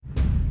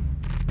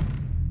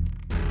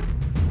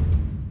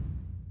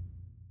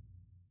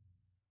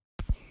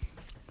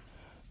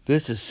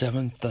This is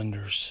Seven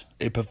Thunders,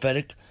 a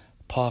prophetic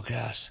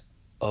podcast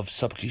of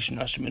Supplication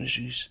National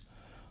Ministries.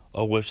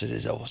 Our website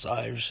is Elvis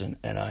Iverson,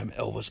 and I'm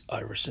Elvis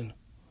Iverson.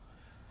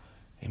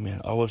 Amen.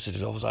 Our website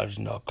is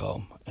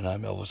elvisiverson.com, and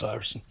I'm Elvis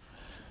Iverson.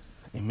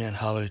 Amen.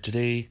 Hallelujah.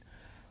 Today,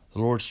 the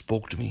Lord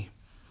spoke to me.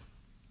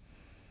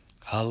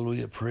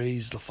 Hallelujah.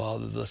 Praise the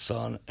Father, the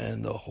Son,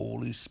 and the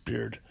Holy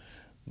Spirit.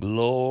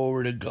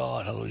 Glory to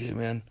God. Hallelujah.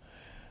 Amen.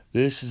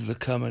 This is the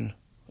coming.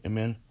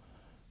 Amen.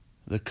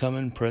 The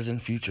coming,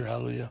 present, future.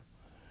 Hallelujah.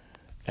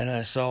 And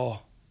I saw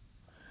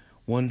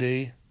one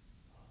day,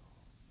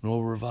 no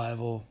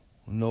revival,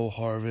 no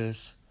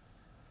harvest,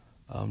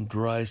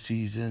 dry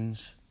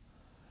seasons.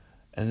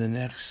 And the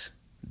next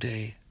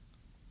day,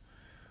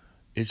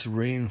 it's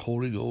rain,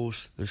 Holy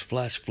Ghost. There's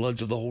flash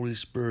floods of the Holy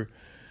Spirit.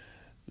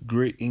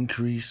 Great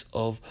increase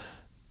of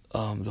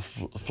the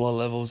flood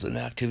levels and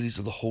activities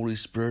of the Holy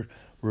Spirit.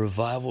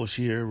 Revival's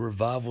here,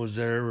 revival's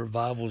there,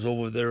 revival's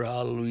over there,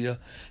 hallelujah.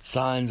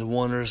 Signs and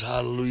wonders,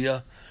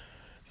 hallelujah.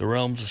 The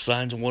realms of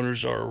signs and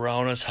wonders are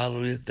around us,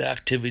 hallelujah. The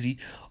activity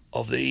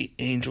of the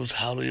angels,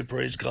 hallelujah,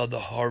 praise God.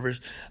 The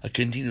harvest, a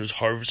continuous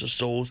harvest of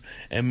souls,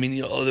 and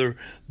many other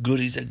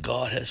goodies that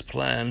God has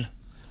planned.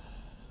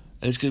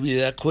 And it's going to be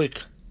that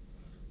quick.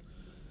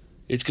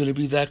 It's going to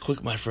be that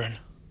quick, my friend.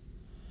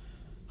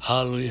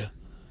 Hallelujah.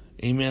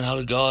 Amen.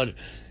 Hallelujah. God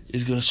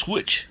is going to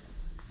switch.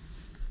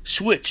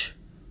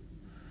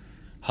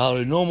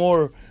 Hallelujah. No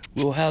more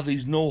we'll have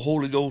these no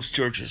Holy Ghost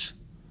churches.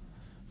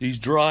 These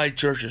dry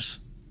churches.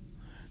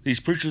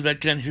 These preachers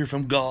that can't hear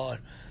from God.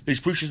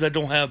 These preachers that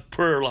don't have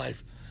prayer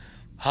life.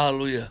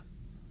 Hallelujah.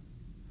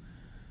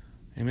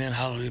 Amen.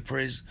 Hallelujah.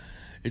 Praise.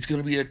 It's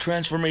going to be a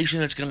transformation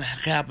that's going to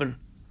happen.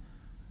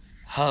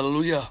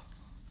 Hallelujah.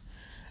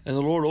 And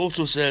the Lord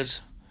also says,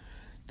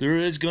 there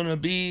is going to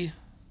be,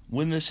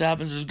 when this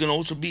happens, there's going to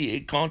also be a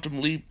quantum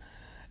leap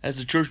as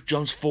the church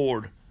jumps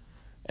forward.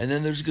 And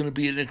then there's going to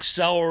be an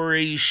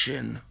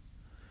acceleration.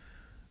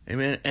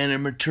 Amen. And a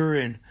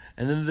maturing.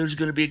 And then there's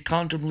going to be a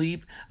quantum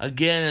leap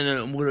again. And then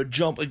I'm going to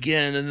jump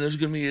again. And then there's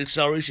going to be an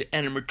acceleration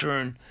and a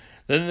return.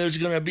 Then there's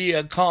going to be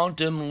a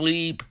quantum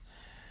leap.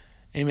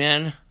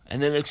 Amen.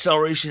 And then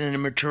acceleration and a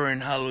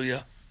maturing.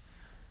 Hallelujah.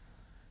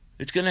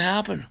 It's going to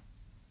happen.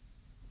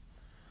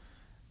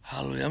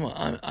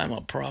 Hallelujah. I'm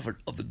a prophet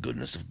of the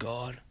goodness of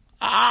God.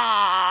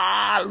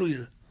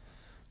 Hallelujah.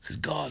 Because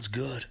God's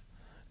good.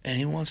 And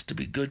He wants to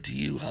be good to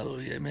you.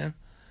 Hallelujah. Amen.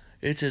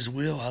 It's His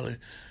will. Hallelujah.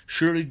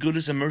 Surely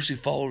goodness and mercy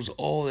follows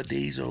all the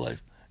days of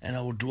life. And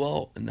I will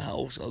dwell in the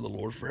house of the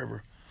Lord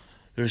forever.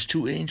 There's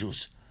two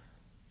angels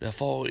that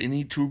follow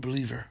any true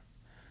believer.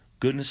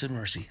 Goodness and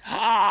mercy.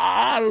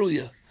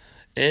 Hallelujah.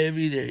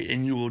 Every day.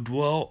 And you will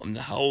dwell in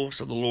the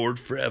house of the Lord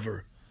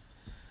forever.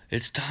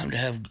 It's time to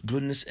have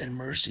goodness and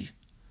mercy.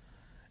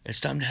 It's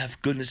time to have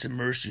goodness and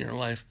mercy in your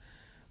life.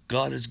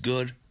 God is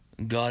good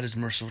and God is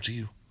merciful to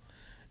you.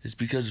 It's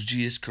because of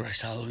Jesus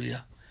Christ.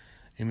 Hallelujah.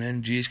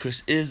 Amen. Jesus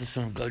Christ is the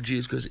Son of God.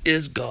 Jesus Christ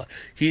is God.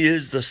 He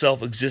is the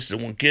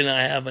self-existent one. Can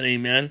I have an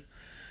amen?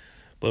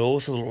 But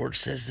also the Lord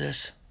says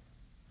this.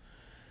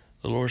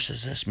 The Lord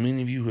says this.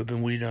 Many of you have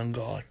been waiting on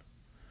God.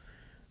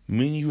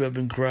 Many of you have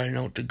been crying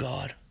out to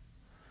God.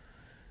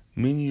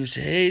 Many of you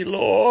say, hey,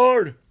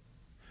 Lord.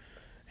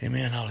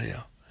 Amen.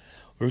 Hallelujah.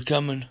 We're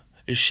coming.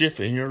 A shift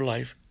in your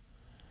life.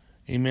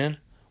 Amen.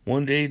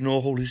 One day,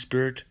 no Holy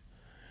Spirit.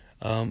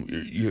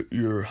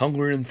 You're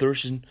hungry and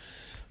thirsting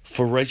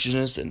for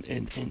righteousness, and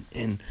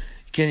you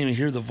can't even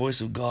hear the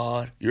voice of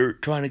God. You're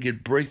trying to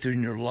get breakthrough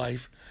in your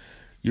life.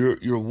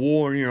 You're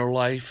warring your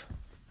life.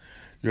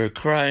 You're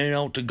crying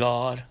out to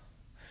God,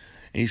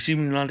 and you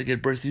seem not to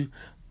get breakthrough.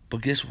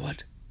 But guess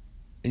what?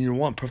 And you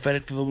want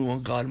prophetic fulfillment, you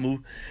want God to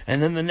move.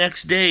 And then the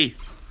next day,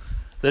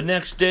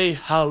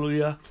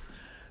 hallelujah.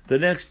 The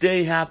next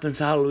day happens,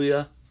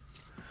 hallelujah.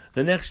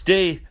 The next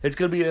day, it's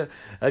going to be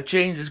a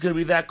change. It's going to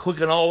be that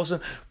quick, and all of a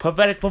sudden,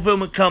 prophetic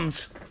fulfillment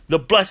comes. The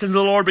blessings of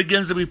the Lord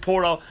begins to be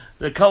poured out.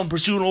 They come,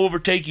 pursue, and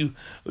overtake you.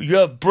 You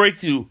have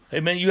breakthrough.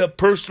 Amen. You have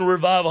personal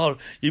revival.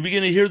 You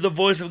begin to hear the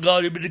voice of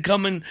God. You begin to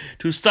come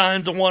into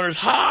signs and wonders.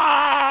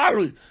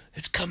 Hallelujah.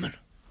 It's coming.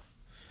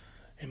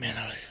 Amen.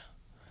 Hallelujah.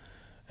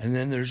 And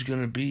then there's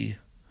going to be,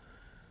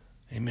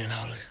 amen.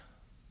 Hallelujah.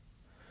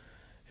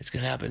 It's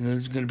going to happen.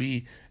 There's going to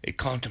be a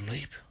quantum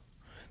leap.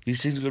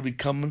 These things are going to be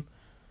come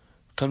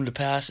to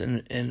pass,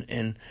 and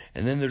then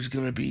there's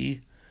going to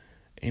be,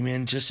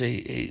 amen, just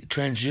a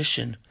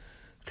transition,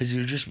 because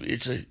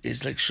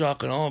it's like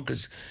shock and awe,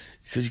 because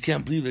you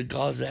can't believe that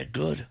God's that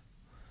good.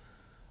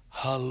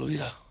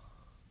 Hallelujah.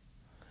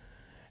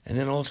 And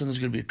then all of a sudden there's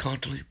going to be a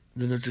quantum leap.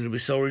 Then there's going to be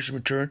acceleration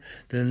and return.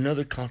 Then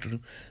another quantum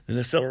leap. Then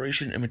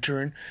acceleration and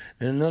return.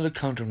 Then another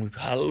quantum leap.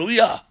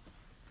 Hallelujah.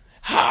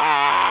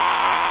 Hallelujah.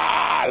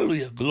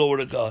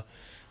 Glory to God.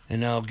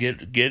 And now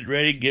get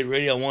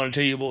ready. I want to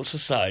tell you about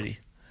society.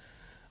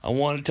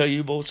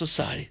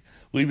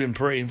 We've been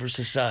praying for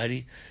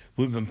society.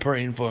 We've been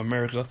praying for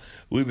America.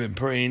 We've been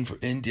praying for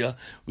India.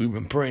 We've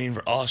been praying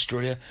for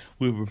Australia.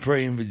 We've been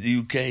praying for the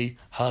UK.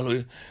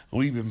 Hallelujah.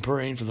 We've been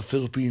praying for the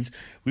Philippines.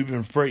 We've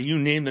been praying. You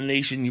name the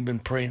nation, you've been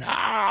praying.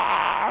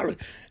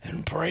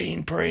 and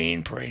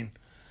praying.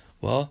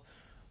 Well,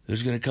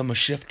 there's going to come a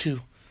shift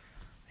too.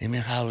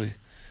 Amen, hallelujah.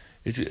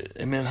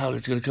 Amen, hallelujah.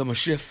 It's going to come a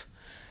shift.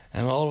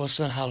 And all of a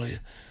sudden,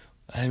 hallelujah.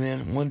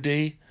 Amen. One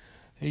day,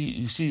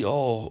 you see,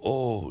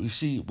 you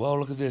see, well,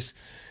 look at this.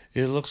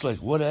 It looks like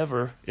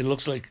whatever. It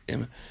looks like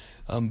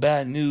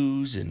bad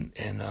news and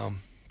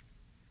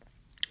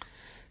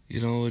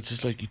it's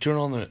just like you turn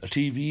on the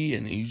TV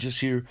and you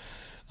just hear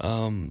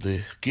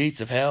the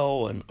gates of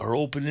hell are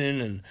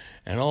opening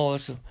and all that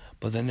stuff.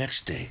 But the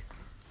next day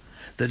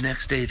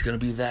it's going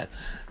to be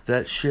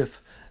that shift,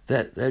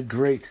 that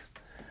great.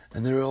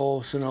 And they're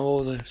all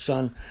of a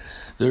sudden,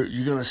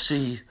 you're going to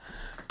see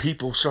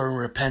people starting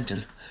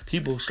repenting.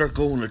 People start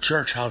going to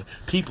church.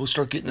 People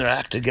start getting their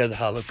act together.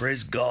 Hallelujah,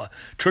 praise God.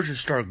 Churches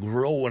start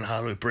growing.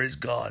 Hallelujah, praise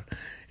God.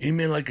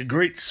 Amen. Like a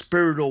great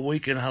spiritual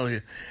awakening.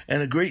 Hallelujah,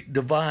 and a great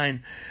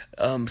divine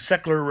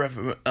secular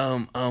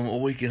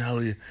awakening.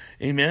 Hallelujah,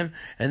 amen.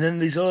 And then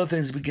these other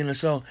things begin to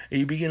sell, and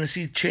you begin to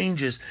see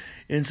changes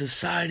in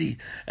society,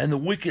 and the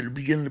wicked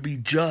begin to be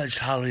judged.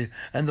 Hallelujah,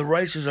 and the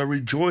righteous are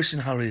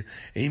rejoicing. Hallelujah,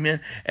 amen.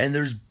 And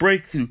there's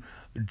breakthrough,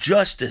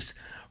 justice,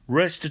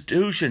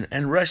 restitution,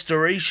 and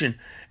restoration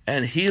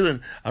and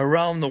healing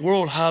around the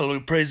world.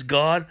 Hallelujah, praise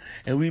God.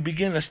 And we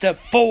begin to step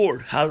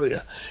forward,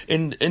 hallelujah,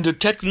 into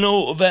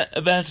techno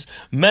advances,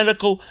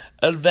 medical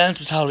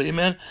advancements.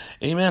 Hallelujah,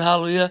 amen,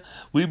 hallelujah.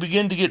 We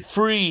begin to get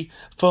free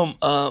from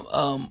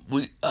I'm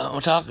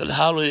talking,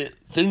 hallelujah,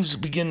 things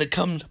begin to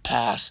come to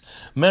pass.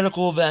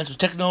 Medical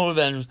advancements, techno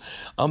advancements.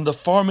 The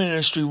farming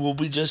industry will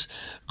just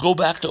go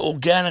back to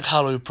organic.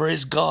 Hallelujah,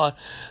 praise God.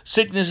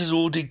 Sicknesses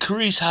will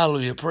decrease.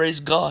 Hallelujah,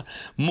 praise God.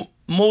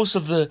 Most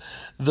of the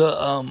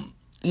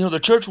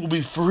church will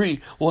be free.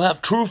 We'll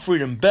have true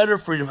freedom, better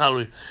freedom.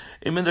 Hallelujah,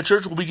 amen. The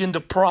church will begin to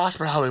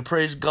prosper. Hallelujah,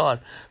 praise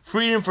God.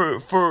 Freedom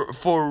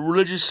for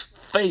religious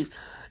faith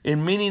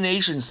in many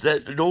nations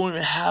that don't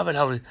even have it,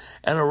 hallelujah,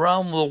 and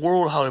around the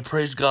world, hallelujah,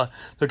 praise God.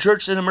 The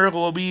church in America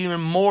will be even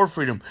more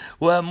freedom.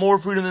 We'll have more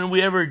freedom than we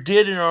ever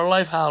did in our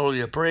life,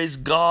 hallelujah, praise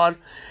God.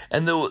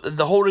 And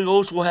the Holy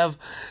Ghost will have,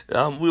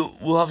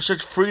 we'll have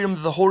such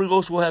freedom. The Holy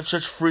Ghost will have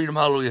such freedom,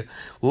 hallelujah.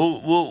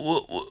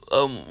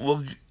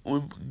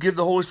 We'll give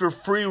the Holy Spirit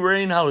free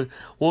reign, hallelujah.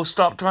 We'll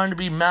stop trying to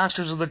be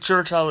masters of the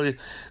church, hallelujah.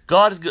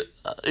 God is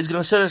going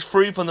to set us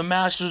free from the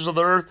masters of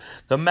the earth,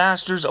 the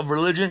masters of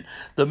religion,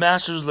 the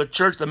masters of the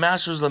church, the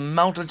masters of the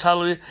mountains,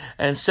 hallelujah,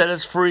 and set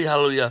us free,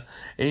 hallelujah.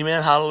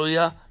 Amen,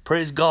 hallelujah.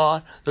 Praise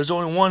God. There's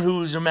only one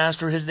who is your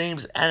master. His name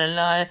is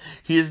Ananias.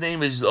 His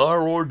name is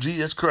our Lord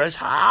Jesus Christ.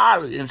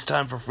 Hallelujah. It's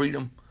time for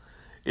freedom.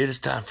 It is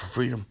time for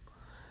freedom.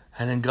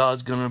 And then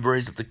God's going to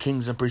raise up the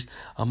kings and priests,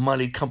 a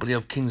mighty company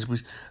of kings and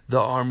priests, the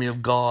army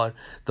of God,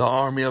 the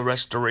army of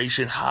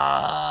restoration.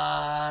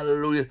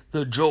 Hallelujah.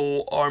 The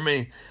Joel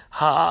army.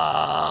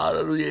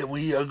 Hallelujah.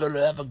 We are going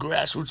to have a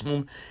grassroots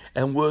movement,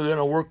 and we're going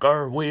to work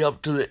our way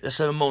up to the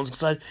seven mountains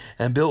side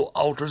and build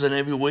altars in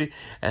every way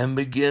and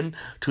begin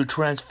to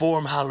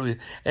transform. Hallelujah.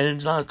 And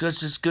it's not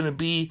just going to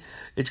be,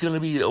 it's going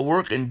to be a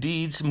work and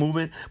deeds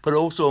movement, but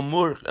also a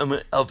work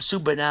of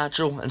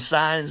supernatural and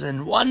signs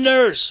and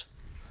wonders.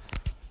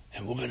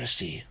 And we're going to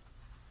see,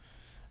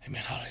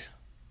 amen, hallelujah,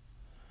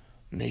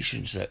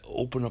 nations that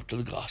open up to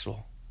the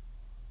gospel.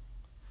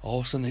 All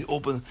of a sudden they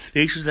open.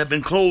 Nations that have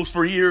been closed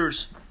for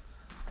years,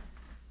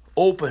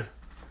 open.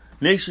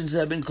 Nations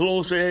that have been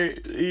closed for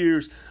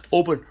years,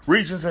 open.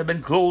 Regions that have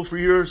been closed for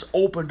years,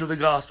 open to the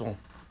gospel.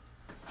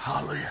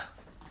 Hallelujah.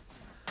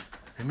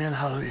 Amen,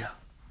 hallelujah.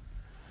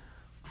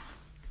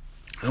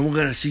 And we're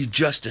going to see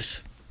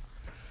justice.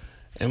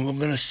 And we're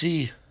going to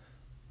see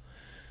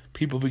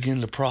people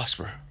begin to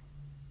prosper.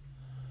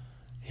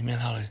 Amen,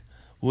 hallelujah.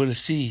 We're going to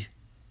see,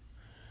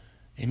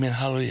 amen,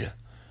 hallelujah,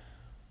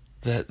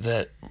 that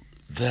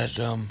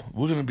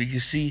we're going to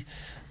see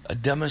a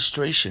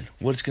demonstration.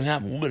 What's going to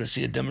happen? We're going to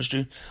see a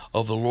demonstration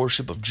of the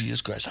lordship of Jesus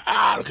Christ.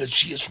 Because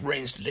Jesus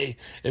reigns today.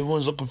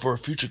 Everyone's looking for a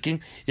future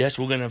king. Yes,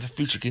 we're going to have a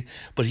future king,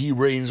 but he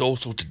reigns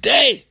also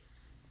today.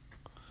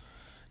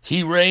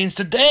 He reigns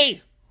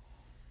today.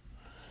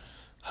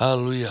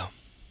 Hallelujah.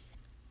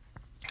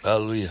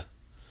 Hallelujah.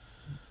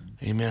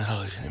 Amen,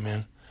 hallelujah,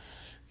 amen.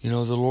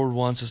 The Lord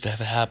wants us to have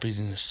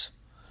happiness,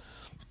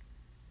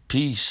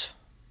 peace,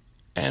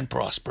 and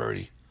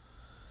prosperity.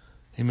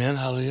 Amen,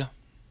 hallelujah.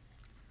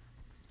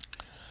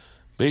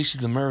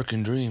 Basically, the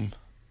American dream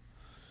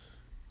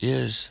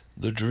is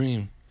the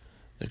dream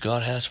that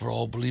God has for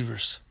all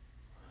believers.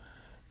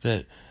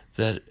 That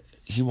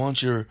He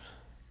wants you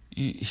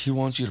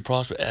to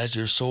prosper as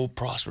your soul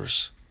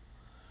prospers.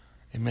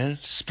 Amen.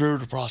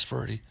 Spiritual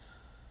prosperity.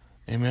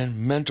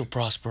 Amen. Mental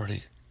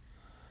prosperity.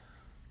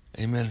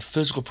 Amen.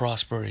 Physical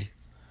prosperity,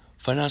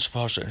 financial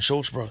prosperity, and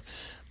social prosperity.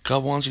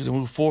 God wants you to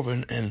move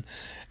forward, and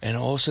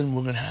all of a sudden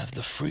we're going to have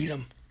the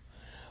freedom.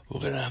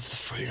 We're going to have the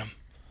freedom.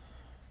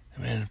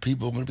 Amen.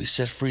 People are going to be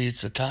set free. It's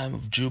the time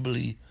of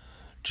Jubilee.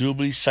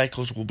 Jubilee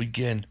cycles will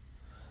begin.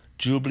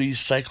 Jubilee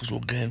cycles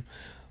will begin.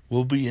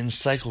 We'll be in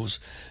cycles.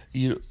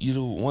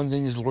 One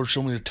thing is the Lord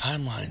showed me the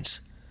timelines.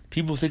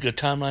 People think a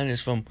timeline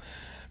is from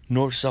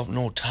north to south.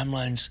 No,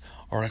 timelines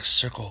are like a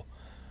circle.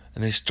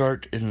 and they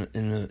start in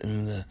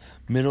the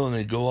middle, and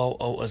they go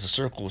out as a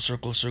circle. It's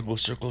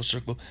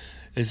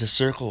a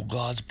circle of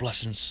God's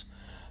blessings.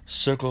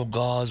 Circle of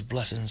God's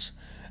blessings.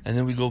 And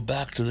then we go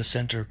back to the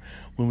center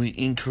when we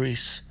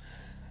increase,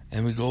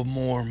 and we go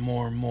more.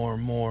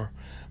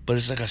 But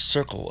it's like a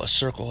circle.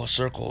 Hallelujah.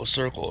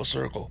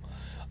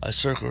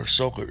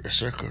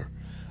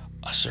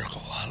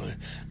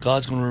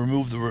 God's going to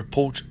remove the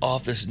reproach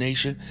off this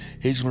nation.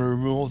 He's going to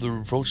remove the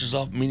reproaches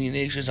off many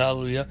nations.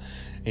 Hallelujah.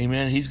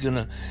 Amen. He's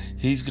gonna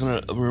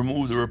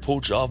remove the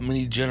reproach off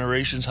many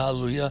generations.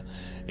 Hallelujah.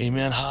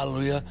 Amen.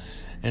 Hallelujah.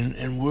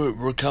 And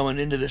we're coming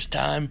into this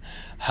time.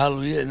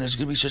 Hallelujah. And there's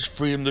gonna be such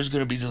freedom. There's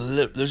gonna be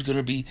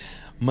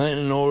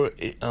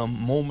Mananora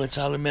moments.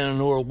 Hallelujah.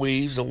 Mananora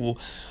waves that will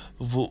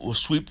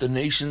sweep the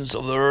nations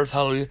of the earth.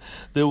 Hallelujah.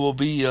 There will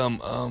be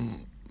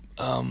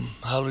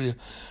hallelujah,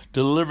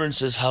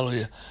 deliverances.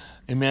 Hallelujah.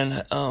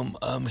 Amen.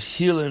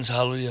 Healings.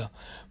 Hallelujah.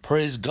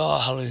 Praise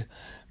God. Hallelujah.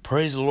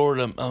 Praise the Lord.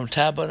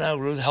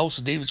 Tabernacle, the house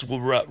of David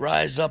will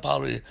rise up.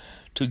 Hallelujah.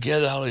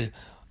 Together. Hallelujah.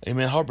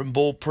 Amen. Harp and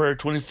bold prayer,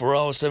 24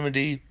 hours, 7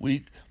 day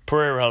week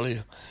prayer.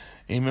 Hallelujah.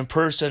 Amen.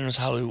 Prayer centers.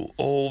 Hallelujah.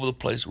 All over the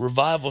place.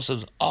 Revival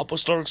centers.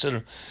 Apostolic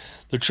center.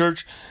 The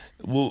church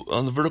will,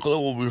 on the vertical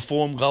level, will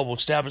reform. God will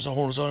establish the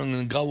wholeness on, and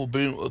then God will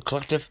bring a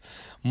collective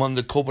among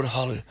the corporate.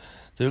 Hallelujah.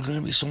 There's going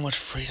to be so much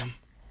freedom.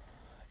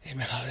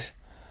 Amen. Hallelujah.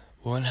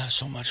 We're going to have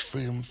so much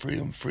freedom.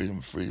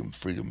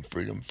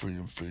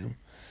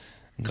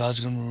 And God's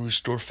going to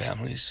restore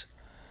families.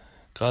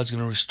 God's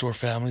going to restore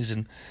families,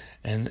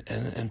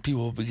 and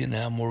people will begin to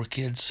have more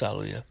kids.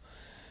 Hallelujah.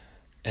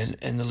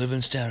 And the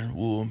living standard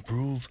will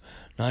improve,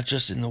 not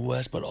just in the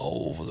West, but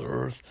all over the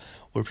earth,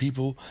 where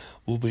people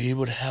will be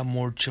able to have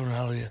more children.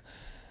 Hallelujah.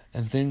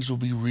 And things will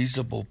be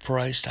reasonable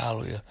priced.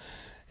 Hallelujah.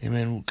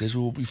 Amen. Because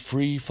we will be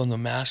free from the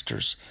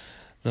masters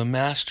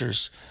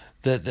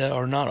that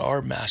are not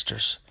our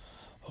masters.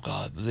 Oh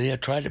God, they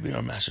have tried to be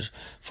our masters.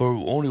 For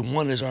only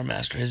one is our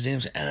master. His name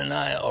is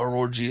Ananiah, our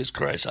Lord Jesus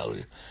Christ.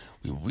 Hallelujah.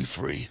 We will be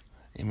free.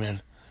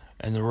 Amen.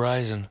 And the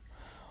rising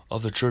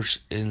of the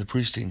church in the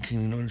priesthood and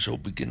kingdom shall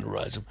begin to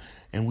rise up.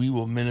 And we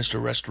will minister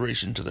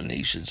restoration to the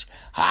nations.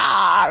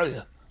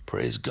 Hallelujah.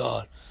 Praise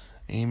God.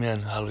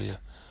 Amen. Hallelujah.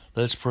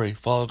 Let's pray.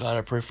 Father God,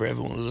 I pray for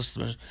everyone who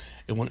listens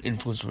and want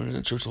influence in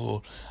the church of the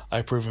Lord.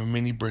 I pray for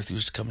many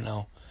breakthroughs to come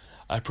now.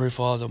 I pray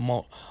for the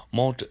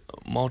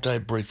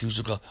multi-breakthroughs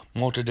of God,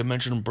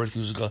 multi-dimensional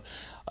breakthroughs of God.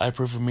 I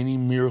pray for many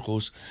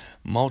miracles,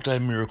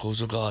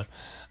 multi-miracles of God,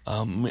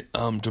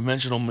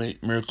 dimensional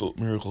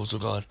miracles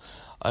of God.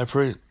 I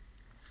pray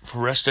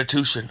for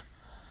restitution.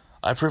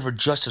 I pray for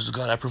justice of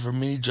God. I pray for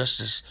many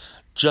justice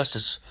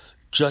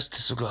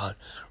of God.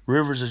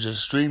 Rivers of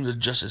justice, streams of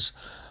justice,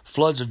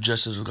 floods of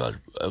justice of God.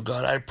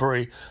 God, I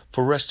pray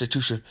for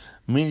restitution,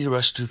 many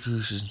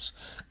restitutions,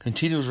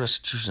 continuous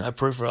restitution. I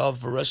pray for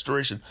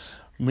restoration,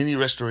 many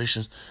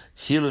restorations,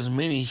 healings,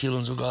 many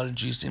healings of God in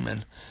Jesus' name.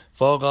 Amen.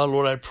 Father God,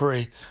 Lord, I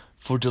pray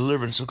for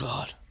deliverance of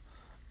God,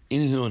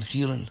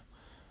 healing,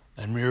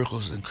 and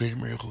miracles, and creative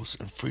miracles,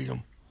 and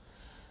freedom.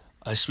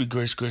 I speak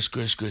grace.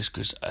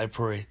 I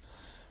pray.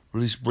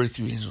 Release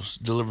breakthrough angels,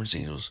 deliverance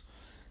angels,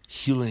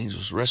 healing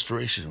angels,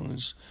 restoration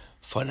angels,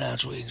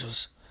 financial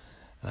angels.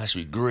 And I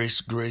speak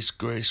grace.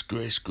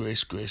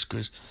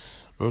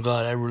 Lord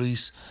God, I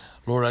release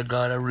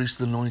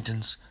the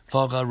anointings.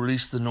 Father God,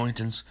 release the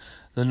anointings.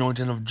 The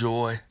anointing of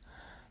joy,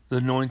 the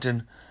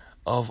anointing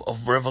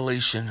of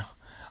revelation,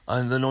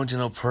 and the anointing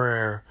of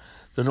prayer,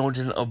 the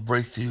anointing of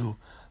breakthrough,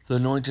 the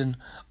anointing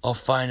of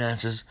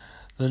finances,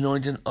 the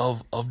anointing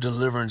of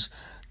deliverance,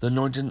 the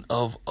anointing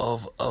of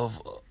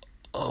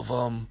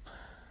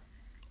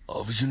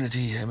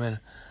unity. Amen.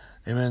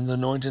 Amen. The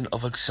anointing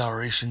of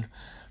acceleration.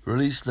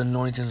 Release the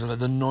anointings of God,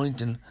 the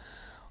anointing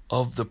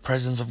of the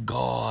presence of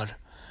God.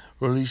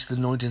 Release the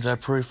anointings. I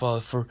pray,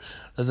 Father,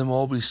 let them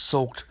all be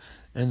soaked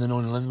in the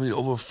anointing. Let them be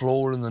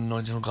overflowed in the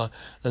anointing of God.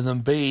 Let them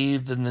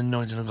bathe in the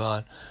anointing of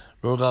God.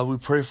 Lord God, we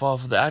pray,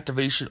 Father, for the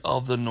activation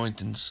of the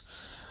anointings.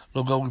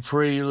 Lord God, we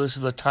pray this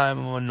is the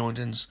time of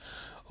anointings.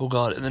 Oh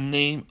God, in the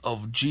name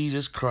of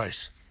Jesus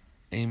Christ.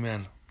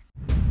 Amen.